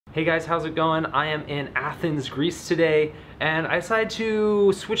Hey guys, how's it going? I am in Athens, Greece today, and I decided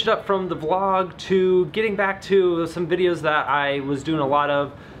to switch it up from the vlog to getting back to some videos that I was doing a lot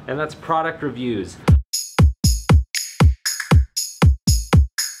of, and that's product reviews.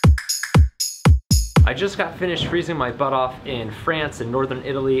 I just got finished freezing my butt off in France and northern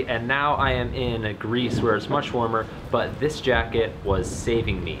Italy, and now I am in Greece where it's much warmer, but this jacket was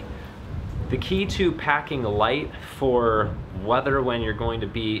saving me. The key to packing light for weather when you're going to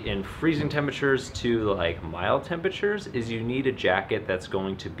be in freezing temperatures to like mild temperatures is you need a jacket that's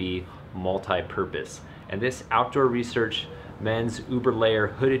going to be multi-purpose. And this Outdoor Research men's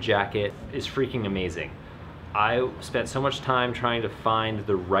UberLayer Hooded Jacket is freaking amazing. I spent so much time trying to find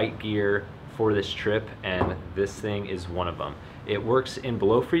the right gear for this trip, and this thing is one of them. It works in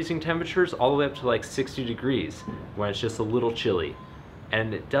below freezing temperatures all the way up to like 60 degrees when it's just a little chilly.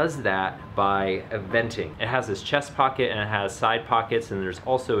 And it does that by venting. It has this chest pocket and it has side pockets, and there's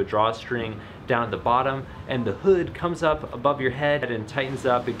also a drawstring down at the bottom, and the hood comes up above your head and tightens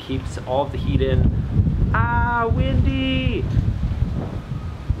up. It keeps all of the heat in. Ah, windy!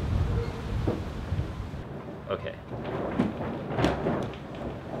 Okay.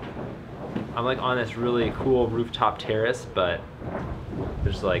 I'm like on this really cool rooftop terrace, but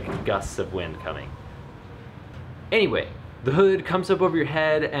there's like gusts of wind coming. Anyway, the hood comes up over your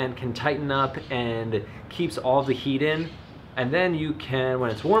head and can tighten up and keeps all the heat in. And then you can,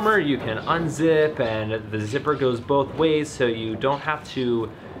 when it's warmer, you can unzip, and the zipper goes both ways so you don't have to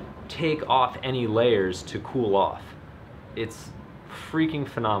take off any layers to cool off. It's freaking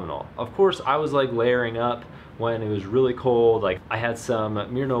phenomenal. Of course, I was like layering up when it was really cold. Like I had some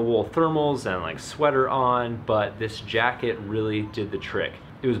merino wool thermals and like sweater on, but this jacket really did the trick.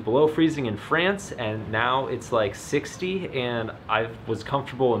 It was below freezing in France, and now it's like 60, and I was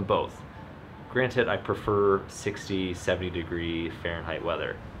comfortable in both. Granted, I prefer 60, 70 degree Fahrenheit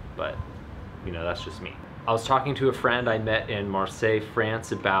weather, but you know, that's just me. I was talking to a friend I met in Marseille,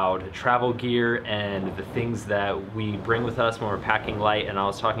 France about travel gear and the things that we bring with us when we're packing light, and I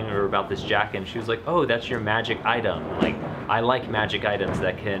was talking to her about this jacket, and she was like, oh, that's your magic item. Like, I like magic items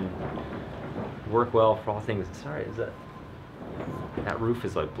that can work well for all things. Sorry, is that roof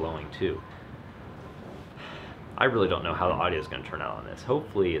is like blowing too. I really don't know how the audio is going to turn out on this.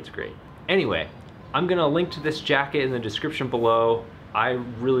 Hopefully it's great. Anyway, I'm going to link to this jacket in the description below. I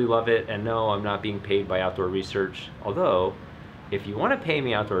really love it, and no, I'm not being paid by Outdoor Research. Although, if you want to pay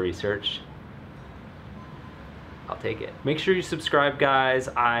me, Outdoor Research, I'll take it. Make sure you subscribe, guys.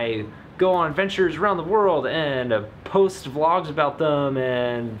 I go on adventures around the world and post vlogs about them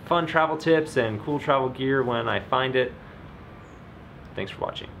and fun travel tips and cool travel gear when I find it. Thanks for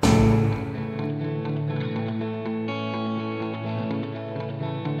watching.